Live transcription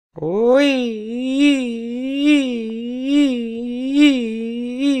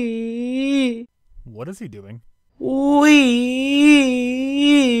Wee. What is he doing? Wee.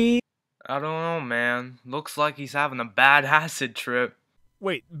 I don't know, man. Looks like he's having a bad acid trip.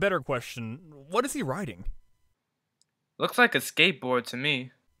 Wait, better question. What is he riding? Looks like a skateboard to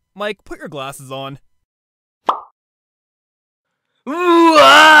me. Mike, put your glasses on.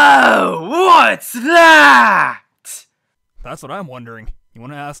 Whoa! What's that? That's what I'm wondering. You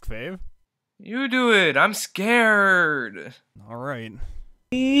want to ask Fave? You do it. I'm scared. Alright.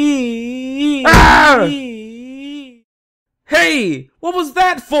 Ah! Hey, what was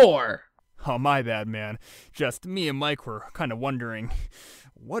that for? Oh, my bad, man. Just me and Mike were kind of wondering.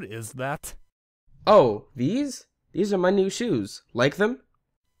 What is that? Oh, these? These are my new shoes. Like them?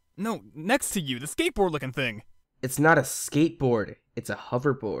 No, next to you, the skateboard-looking thing. It's not a skateboard. It's a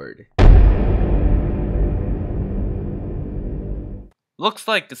hoverboard. Looks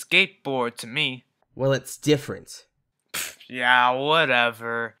like a skateboard to me. Well, it's different. Yeah,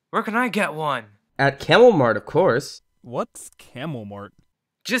 whatever. Where can I get one? At Camel Mart, of course. What's Camel Mart?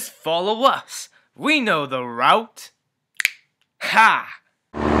 Just follow us. We know the route. Ha!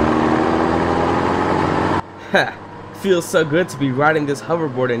 Ha! Feels so good to be riding this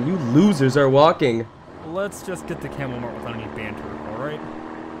hoverboard and you losers are walking. Let's just get to Camel Mart without any banter, alright?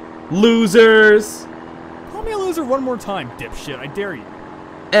 Losers! Call me a loser one more time, dipshit. I dare you.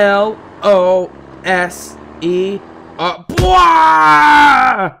 L-O-S-E.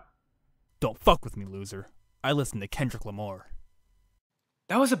 Bwah! Don't fuck with me, loser. I listen to Kendrick Lamar.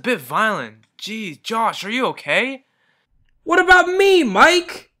 That was a bit violent. Jeez, Josh, are you okay? What about me,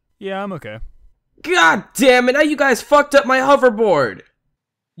 Mike? Yeah, I'm okay. God damn it, now you guys fucked up my hoverboard.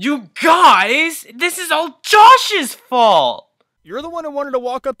 You guys? This is all Josh's fault! You're the one who wanted to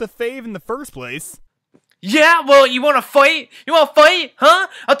walk up to Fave in the first place. Yeah, well, you wanna fight? You wanna fight? Huh?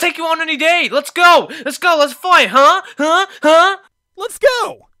 I'll take you on any day. Let's go! Let's go, let's fight, huh? Huh? Let's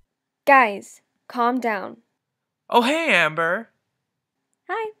go! Guys, calm down. Oh, hey, Amber.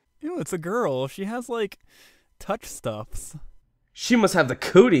 Hi. Ew, it's a girl. She has, like, touch stuffs. She must have the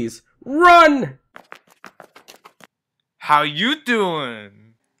cooties. Run! How you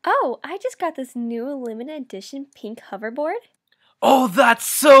doing? Oh, I just got this new limited edition pink hoverboard. Oh, that's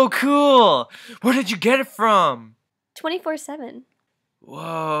so cool! Where did you get it from? 24/7.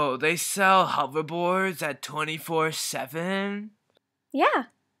 Whoa, they sell hoverboards at 24/7? Yeah.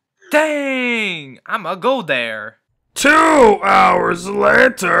 Dang! I'ma go there. 2 hours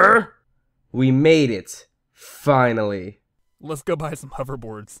later. We made it. Finally. Let's go buy some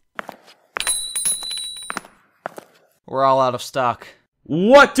hoverboards. We're all out of stock.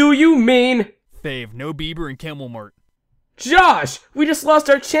 What do you mean? Fave, no Bieber and Camel Mart. Josh, we just lost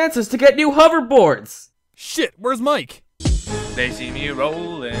our chances to get new hoverboards. Shit, where's Mike? They see me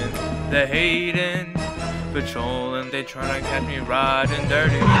rolling, they hating, patrolling, they tryna catch me riding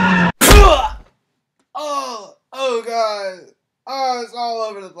dirty. Oh god. Oh, it's all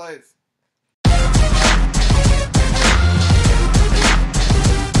over the place.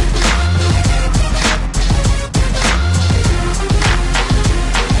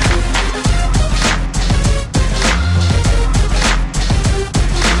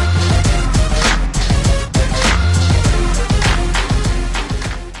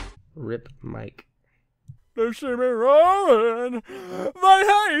 Rip Mike. They see me rolling, they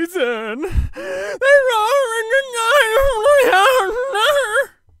hating, they rolling the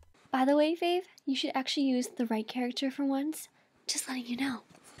By the way, Fave, you should actually use the right character for once. Just letting you know.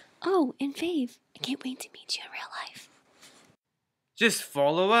 Oh, and Fave, I can't wait to meet you in real life. Just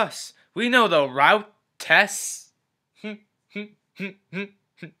follow us. We know the route, Tess.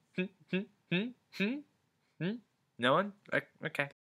 No one? Okay.